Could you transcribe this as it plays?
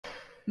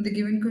The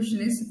given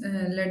question is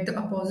let the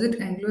opposite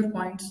angular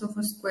points of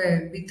a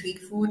square be 3,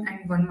 4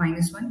 and 1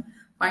 minus 1.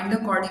 Find the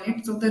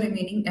coordinates of the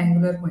remaining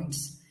angular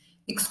points.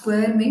 एक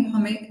square में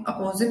हमें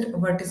opposite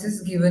vertices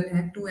given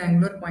है, to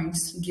angular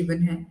points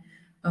given है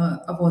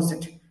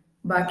opposite,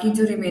 बाकी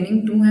जो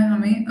remaining to है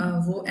हमें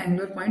वो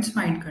एंगुलर पॉइंट्स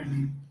फाइंड करने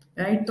हैं,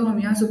 राइट। तो हम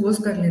यहाँ सपोज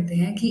कर लेते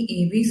हैं कि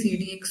ए बी सी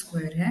डी एक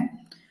स्क्वायर है,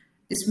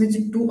 इसमें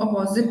जो टू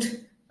अपोजिट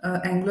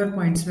एंगुलर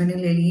पॉइंट्स मैंने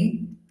ले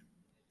लिए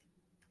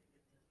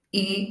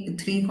ए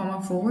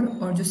 3,4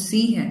 और जो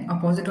सी है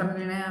अपोजिट वाला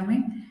लेना है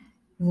हमें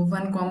वो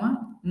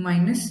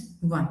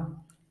 1,-1,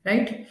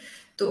 राइट।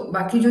 तो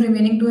बाकी जो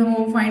रिमेनिंग टू है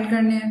वो फाइंड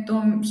करने हैं। तो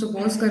हम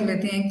सपोज कर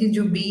लेते हैं कि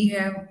जो बी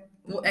है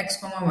वो x,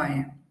 y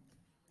है,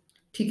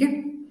 ठीक है।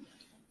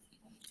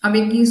 अब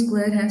एक ही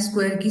स्क्वायर है,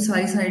 स्क्वायर की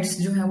सारी साइड्स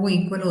जो है वो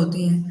इक्वल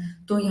होती हैं,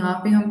 तो यहाँ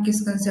पे हम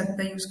किस कंसेप्ट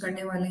का यूज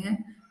करने वाले हैं?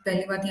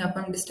 पहली बात यहाँ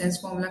पर हम डिस्टेंस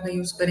फॉर्मूला का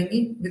यूज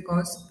करेंगे,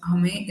 बिकॉज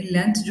हमें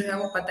लेंथ जो है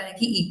वो पता है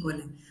कि इक्वल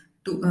है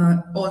टू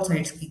ऑल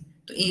साइड्स की।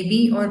 तो ए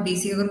बी और बी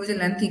सी अगर मुझे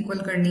लेंथ इक्वल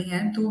करनी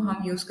है तो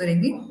हम यूज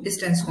करेंगे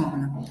distance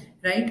formula,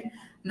 right.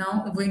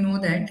 Now we know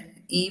that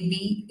A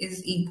B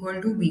is equal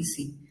to B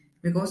C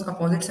because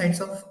opposite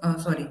sides of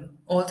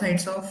all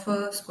sides of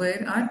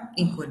square are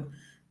equal.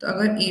 तो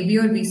अगर ए बी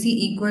और बी सी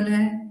इक्वल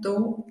है तो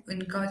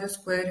इनका जो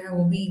स्क्वायर है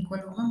वो भी इक्वल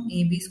होगा,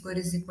 A B square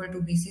is equal to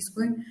B C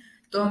square.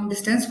 तो हम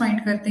डिस्टेंस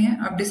फाइंड करते हैं।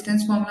 अब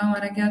डिस्टेंस फॉर्मूला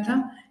हमारा क्या था?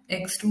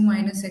 x2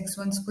 minus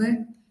x1 square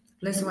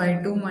plus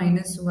y2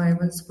 minus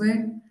y1 square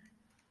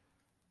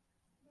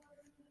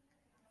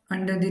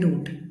under the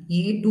root,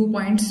 ये 2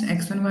 पॉइंट्स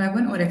x1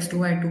 y1 और x2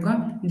 y2 का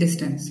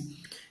डिस्टेंस।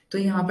 तो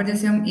यहाँ पर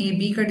जैसे हम ए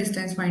बी का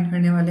डिस्टेंस फाइंड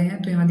करने वाले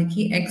हैं, तो यहाँ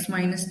देखिए x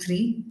minus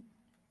 3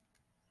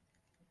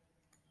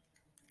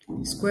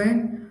 square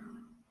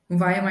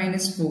y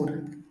minus 4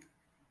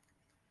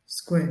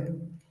 square.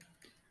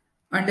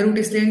 Under root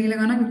इसलिए नहीं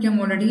लगाना क्योंकि हम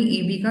ऑलरेडी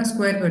ए बी का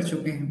स्क्वायर कर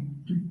चुके हैं।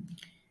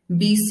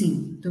 बी सी,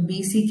 तो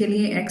बी सी के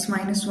लिए x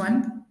minus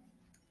 1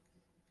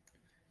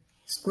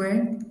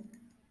 square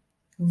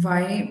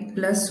y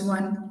plus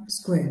 1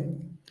 square.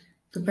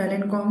 तो पहले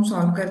इनको हम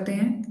सॉल्व करते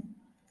हैं।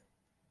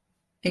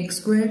 x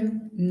square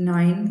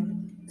 9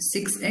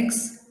 6x,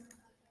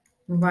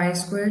 y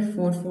square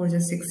 4 4 जा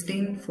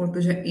 16, 4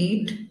 2 जा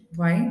 8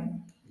 y।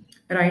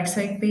 राइट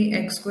साइड पे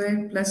x square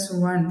plus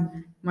 1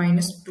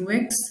 minus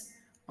 2x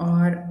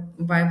और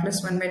y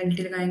प्लस 1 में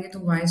आइडेंटिटी लगाएंगे तो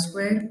y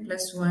square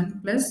plus 1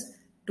 plus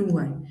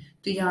 2y।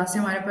 तो यहाँ से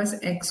हमारे पास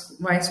x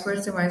y स्क्वायर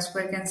से y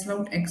square cancel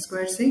out, x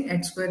square से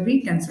x स्क्वायर भी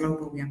कैंसिल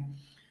आउट हो गया।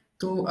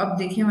 तो अब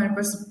देखिए हमारे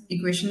पास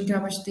इक्वेशन क्या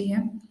बचती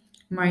है?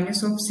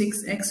 Minus of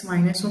 6x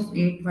minus of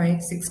 8y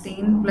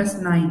 16 plus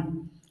 9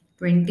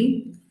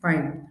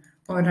 25,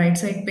 और राइट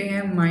साइड पे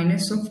है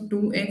minus of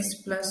 2x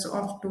plus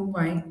of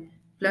 2y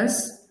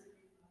plus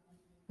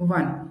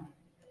 1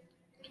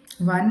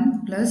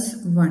 plus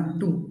 1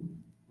 2।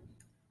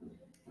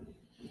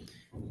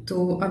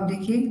 तो अब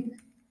देखिए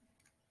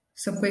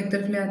सबको एक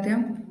तरफ ले आते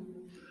हैं,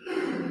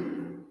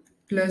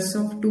 plus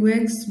of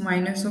 2x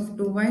minus of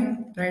 2y,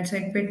 right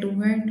side पे 2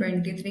 है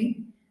 23,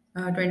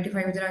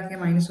 25 इधर आके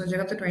माइनस हो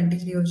जाएगा तो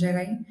 23 हो जाएगा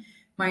ये।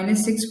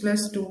 Minus 6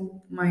 plus 2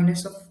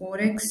 minus of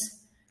 4x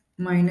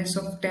minus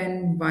of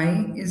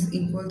 10y is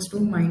equals to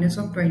minus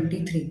of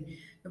 23।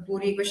 तो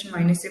पूरी इक्वेशन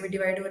माइनस से भी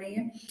डिवाइड हो रही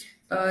है।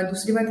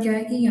 दूसरी बात क्या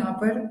है कि यहाँ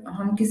पर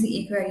हम किसी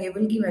एक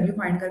वेरिएबल की वैल्यू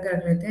फाइंड करके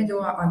रख लेते हैं जो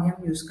आगे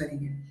हम यूज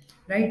करेंगे,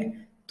 राइट।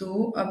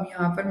 तो अब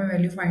यहाँ पर मैं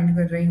वैल्यू फाइंड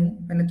कर रही हूँ,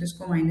 पहले तो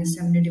इसको माइनस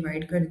से हमने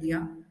डिवाइड कर दिया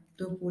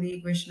तो पूरी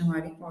इक्वेशन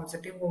हमारी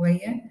पॉजिटिव हो गई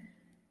है।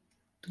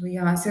 तो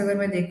यहाँ से अगर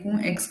मैं देखूँ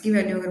x की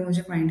वैल्यू अगर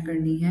मुझे फाइंड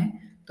करनी है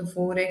तो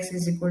 4x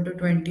is equal to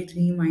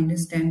 23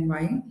 minus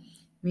 10y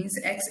means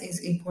x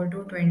is equal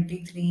to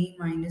 23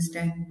 minus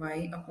 10y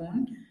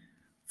upon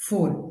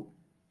 4,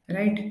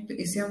 right. तो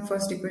इसे हम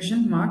फर्स्ट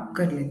इक्वेशन मार्क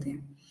कर लेते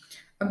हैं।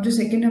 अब जो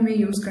सेकेंड हमें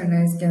यूज करना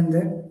है इसके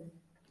अंदर,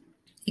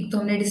 एक तो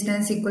हमने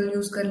डिस्टेंस इक्वल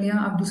यूज कर लिया।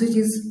 अब दूसरी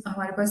चीज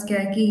हमारे पास क्या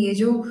है कि ये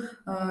जो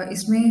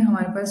इसमें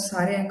हमारे पास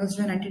सारे एंगल्स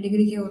जो 90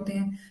 डिग्री के होते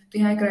हैं, तो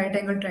यहाँ एक राइट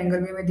एंगल ट्रायंगल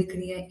भी हमें दिख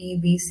रही है ए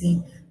बी सी,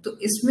 तो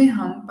इसमें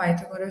हम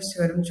पाइथागोरस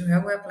थ्योरम जो है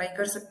वो अप्लाई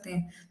कर सकते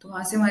हैं। तो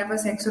वहां से हमारे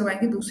पास एक्स और वाई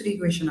की दूसरी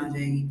इक्वेशन आ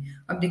जाएगी।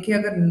 अब देखिए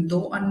अगर दो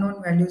अननोन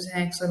वैल्यूज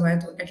हैं एक्स और वाई,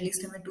 तो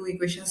एटलीस्ट हमें 2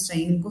 इक्वेशंस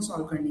चाहिए इनको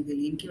सॉल्व करने के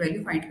लिए, इनकी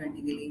वैल्यू फाइंड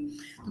करने के लिए।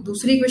 तो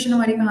दूसरी इक्वेशन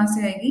हमारी कहाँ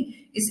से आएगी?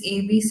 इस ए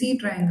बी सी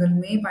ट्रायंगल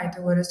में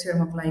पाइथागोरस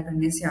थ्योरम अप्लाई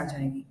करने से आ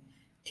जाएगी,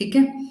 ठीक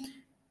है।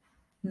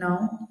 Now,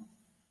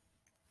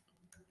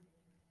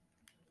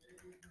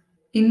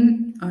 in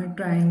a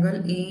triangle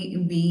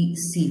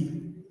ABC,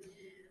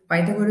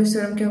 Pythagoras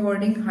theorem के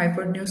अकॉर्डिंग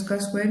हाइपोटेन्यूज का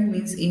square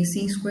means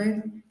AC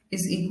square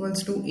is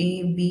equals to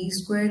AB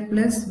square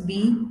plus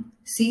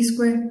BC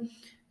square.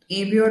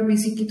 AB और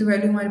BC की तो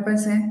वैल्यू हमारे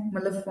पास है,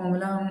 मतलब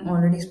फॉर्मूला हम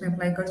ऑलरेडी इसमें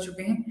अप्लाई कर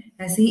चुके हैं,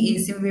 ऐसे ही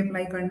AC में भी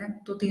अप्लाई करना है।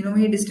 तो तीनों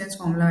में ये डिस्टेंस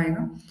फॉर्मूला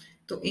आएगा।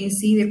 तो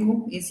AC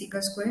देखो, AC का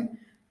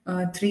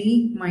square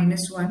 3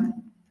 minus 1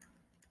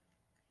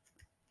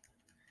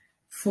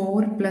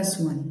 4 plus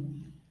 1,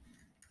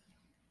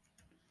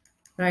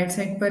 right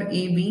side पर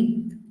ए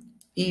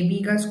बी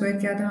का स्क्वायर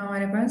क्या था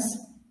हमारे पास,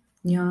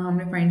 यहाँ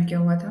हमने फाइंड किया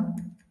हुआ था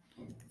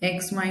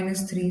x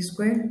minus 3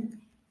 square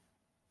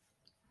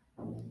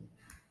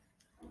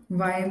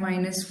Y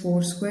minus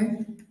 4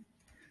 square,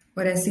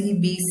 और ऐसे ही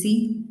B C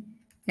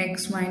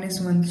x minus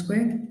 1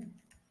 square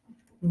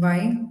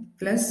Y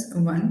plus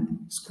 1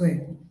 square,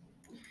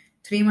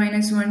 3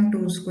 minus 1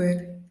 2 square,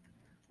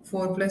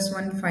 4 plus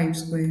 1 5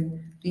 square.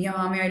 तो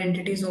यहाँ हमें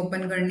आइडेंटिटीज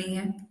ओपन करनी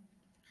है।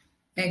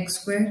 X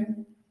square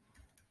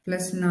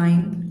plus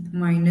 9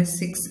 minus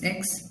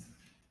 6x,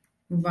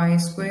 Y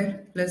square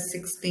plus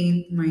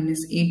 16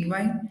 minus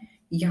 8y।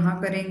 यहाँ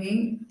करेंगे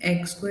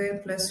x square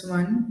plus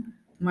 1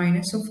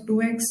 minus of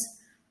 2x,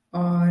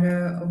 और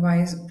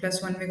वाई प्लस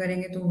 1 में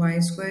करेंगे तो Y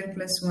square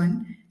plus 1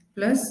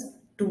 plus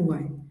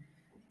 2y।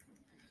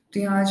 तो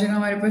यहाँ आ जाएगा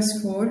हमारे पास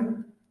 4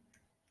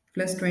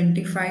 plus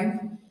 25,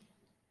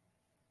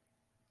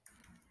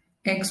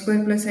 x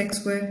square plus x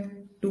square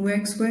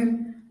 2x square,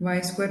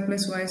 Y square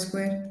plus Y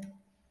square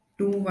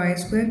 2y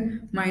square,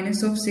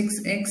 minus of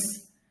 6x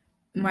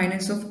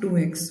minus of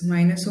 2x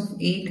minus of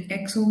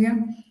 8x हो गया,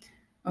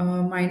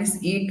 minus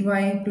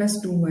 8y plus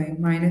 2y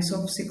minus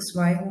of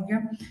 6y हो गया,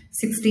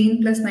 16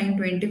 plus 9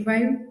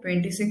 25,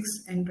 26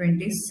 and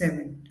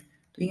 27।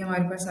 तो ये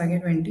हमारे पास आ गया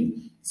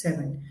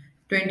 27।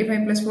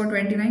 25 plus 4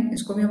 29,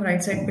 इसको भी हम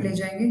राइट साइड पे ले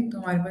जाएंगे तो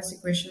हमारे पास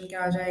इक्वेशन क्या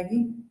आ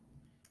जाएगी,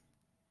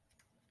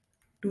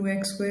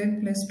 2x square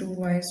plus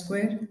 2y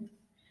square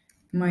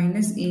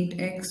minus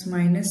 8x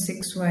minus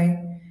 6y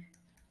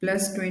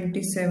plus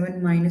 27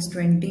 minus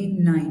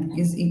 29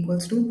 is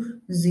equals to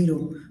 0।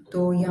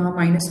 तो यहाँ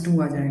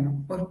 -2 आ जाएगा,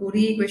 और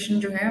पूरी इक्वेशन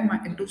जो है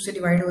 2 से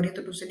डिवाइड हो रही है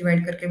तो 2 से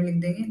डिवाइड करके भी लिख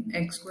देंगे,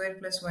 x square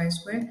plus Y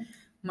square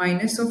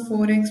minus of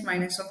 4x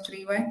minus of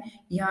 3y।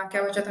 यहाँ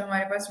क्या बचा था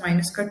हमारे पास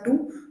माइनस का 2,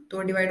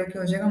 तो डिवाइड होकर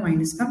हो जाएगा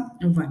माइनस का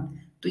 1।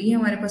 तो ये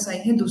हमारे पास आई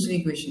है दूसरी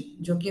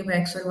इक्वेशन, जो कि अब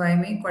एक्स और वाई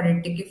में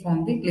क्वाड्रेटिक की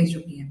फॉर्म भी ले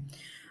चुकी है।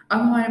 अब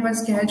हमारे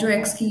पास क्या है, जो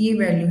एक्स की ये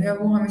वैल्यू है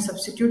वो हमें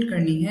सब्स्टिट्यूट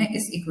करनी है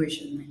इस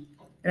इक्वेशन में,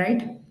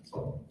 राइट।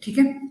 ठीक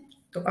है,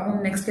 तो अब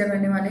हम नेक्स्ट क्या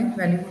करने वाले हैं,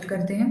 वैल्यू पुट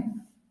करते हैं।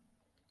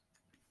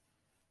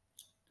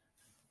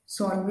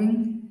 सॉल्विंग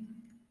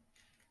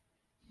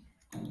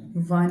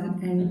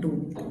 1 एंड 2,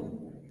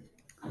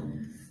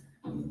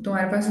 तो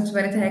हमारे पास सबसे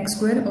पहले था एक्स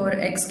स्क्वायर, और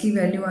एक्स की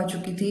वैल्यू आ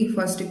चुकी थी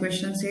फर्स्ट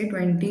इक्वेशन से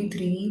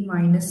 23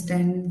 माइनस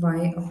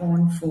 10y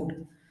अपॉन 4।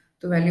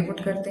 तो वैल्यू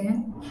पुट करते हैं,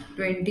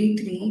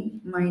 23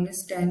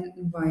 minus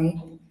 10y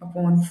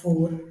upon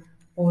 4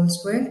 whole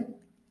square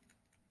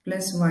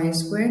plus Y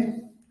square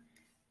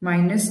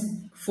minus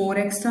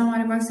 4x था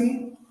हमारे पास, ये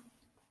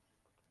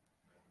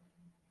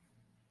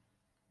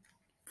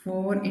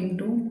 4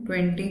 into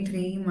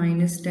 23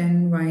 minus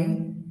 10y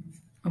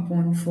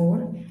upon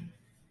 4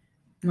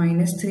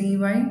 minus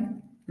 3y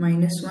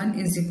minus 1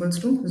 is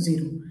equals to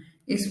 0।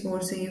 इस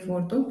 4 से ये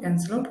 4 तो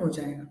कैंसिल आउट हो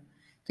जाएगा।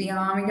 तो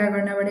यहाँ हमें क्या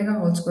करना पड़ेगा,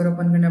 होल स्क्वायर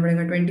ओपन करना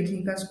पड़ेगा।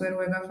 23 का स्क्वायर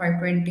होएगा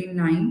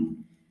 529,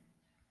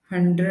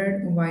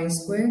 100 वाई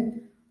स्क्वायर,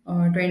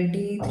 और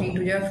 23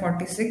 टू जा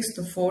 46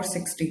 तो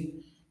 460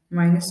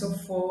 माइनस ऑफ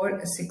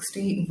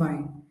 460 वाई,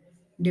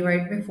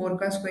 डिवाइड में 4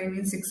 का square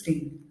mean 16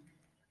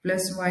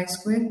 plus Y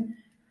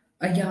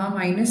square. यहाँ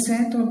माइनस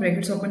है तो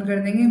ब्रैकेट्स ओपन कर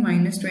देंगे,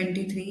 minus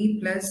 23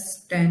 plus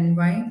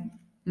 10y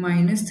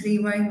minus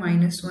 3y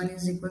minus 1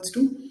 is equals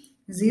to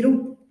 0।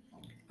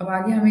 अब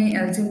आगे हमें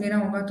एलसीएम लेना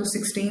होगा, तो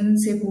 16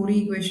 से पूरी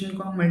इक्वेशन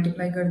को हम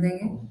मल्टीप्लाई कर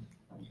देंगे।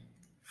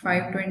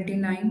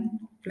 529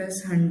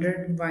 प्लस 100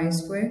 वाई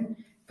स्क्वायर,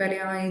 पहले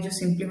यहाँ ये जो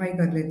सिंप्लीफाई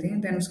कर लेते हैं,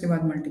 देन उसके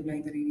बाद मल्टीप्लाई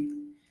करेंगे,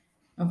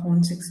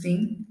 upon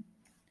 16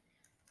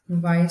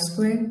 Y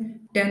square,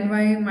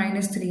 10y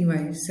minus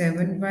 3y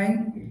 7y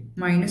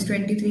minus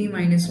 23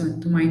 minus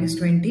 1 तो माइनस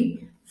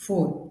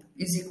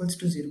 24 इज इक्वल्स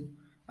टू 0।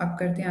 अब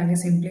करते हैं आगे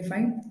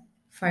simplify,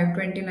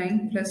 529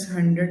 plus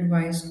 100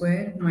 Y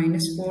square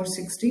minus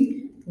 460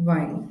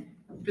 Y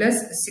plus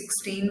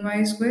 16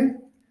 Y square,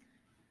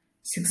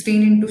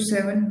 16 into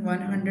 7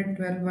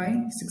 112 Y,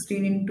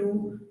 16 into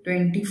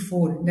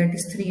 24 that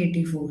is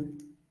 384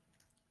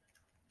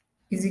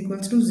 is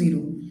equals to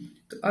 0।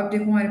 तो अब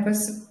देखो हमारे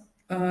पास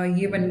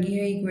ये बन गई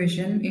है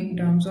equation in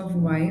terms of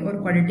y,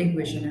 और क्वाड्रेटिक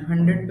इक्वेशन है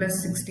 100 plus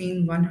 16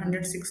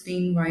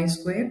 116 Y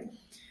square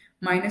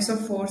minus of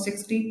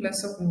 460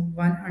 plus of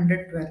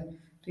 112,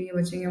 तो ये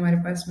बचेंगे हमारे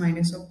पास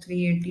माइनस ऑफ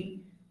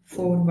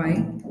 384 वाई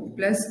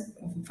प्लस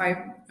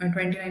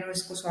 529, और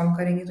इसको सॉल्व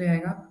करेंगे तो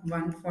आएगा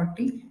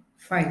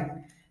 145।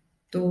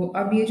 तो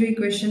अब ये जो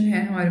इक्वेशन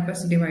है हमारे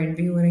पास डिवाइड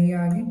भी हो रही है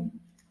आगे,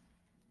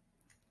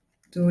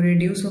 तो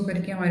रिड्यूस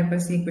होकर के हमारे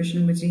पास ये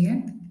इक्वेशन बची है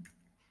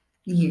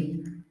ये,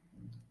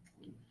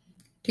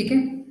 ठीक है।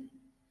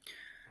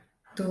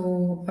 तो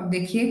अब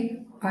देखिए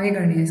आगे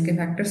करने हैं इसके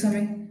फैक्टर्स,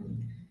 हमें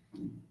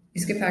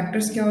इसके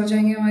फैक्टर्स क्या हो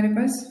जाएंगे हमारे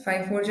पास,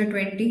 5 4 जो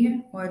 20 है,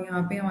 और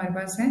यहाँ पे हमारे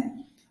पास है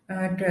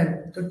 12,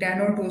 तो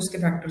 10 और 2 के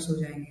फैक्टर्स हो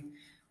जाएंगे।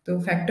 तो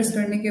फैक्टर्स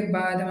करने के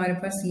बाद हमारे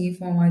पास ये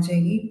फॉर्म आ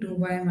जाएगी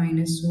 2y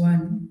minus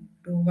 1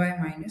 2y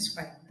minus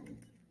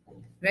 5,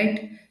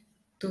 right.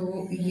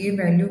 तो ये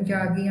वैल्यू क्या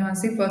आ गई, यहाँ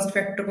से फर्स्ट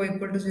फैक्टर को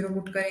इक्वल टू 0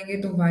 पुट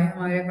करेंगे तो y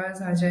हमारे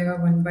पास आ जाएगा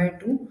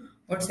 1/2,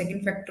 और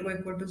सेकंड फैक्टर को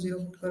इक्वल टू 0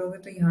 पुट करोगे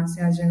तो यहाँ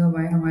से आ जाएगा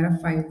y हमारा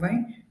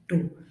 5/2।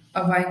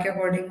 अब y के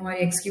अकॉर्डिंग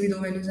हमारी x की भी दो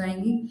वैल्यूज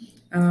आएंगी,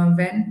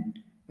 when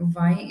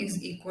y is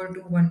equal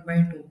to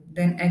 1/2,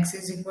 then x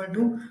is equal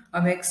to,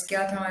 अब x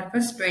क्या था हमारे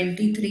पास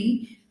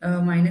 23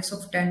 minus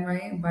of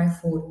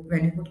 10y/4,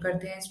 value put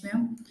करते हैं इसमें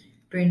हम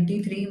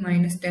 23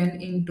 माइनस 10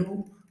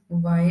 इंटू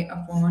वाई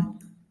अपॉन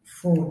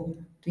 4,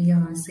 तो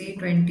यहाँ से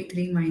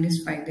 23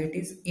 माइनस 5 दैट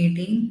इज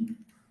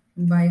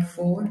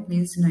 18/4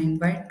 मीन्स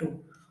 9/2।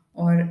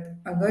 और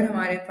अगर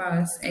हमारे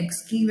पास x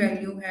की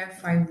वैल्यू है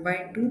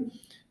 5/2,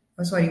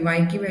 सॉरी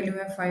y की वैल्यू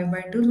है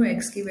 5/2, तो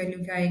x की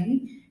वैल्यू क्या आएगी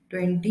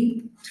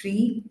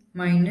 23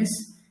 minus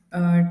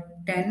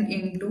 10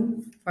 into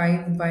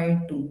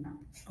 5/2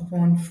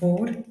 upon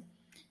 4,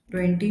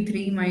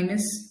 23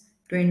 minus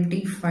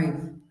 25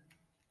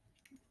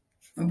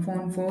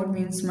 upon 4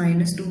 means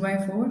minus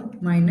 2/4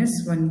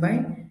 minus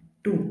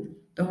 1/2।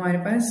 तो हमारे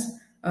पास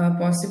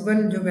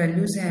पॉसिबल जो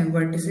वैल्यूज हैं,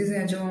 वर्टिसेस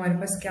हैं, जो हमारे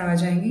पास क्या आ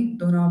जाएंगी,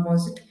 दोनों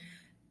अपोजिट।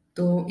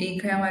 तो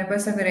एक है हमारे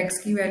पास, अगर x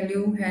की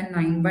वैल्यू है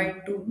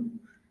 9/2,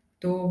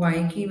 तो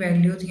y की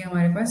वैल्यू थी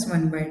हमारे पास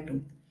 1/2,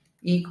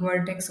 एक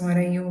वर्टेक्स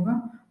हमारा ये होगा।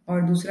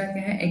 और दूसरा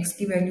क्या है, x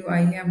की वैल्यू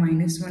आई है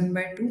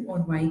 -1/2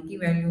 और y की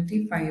वैल्यू थी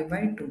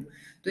 5/2।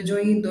 तो जो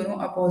ये दोनों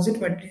अपोजिट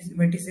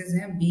वर्टिसेस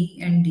हैं b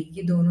एंड d,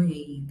 ये दोनों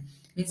यही है,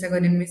 मीन्स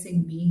अगर इनमें से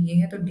b ये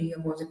है तो d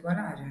अपोजिट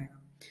वाला आ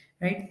जाएगा,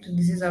 राइट। तो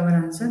this is our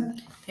answer.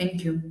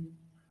 Thank you.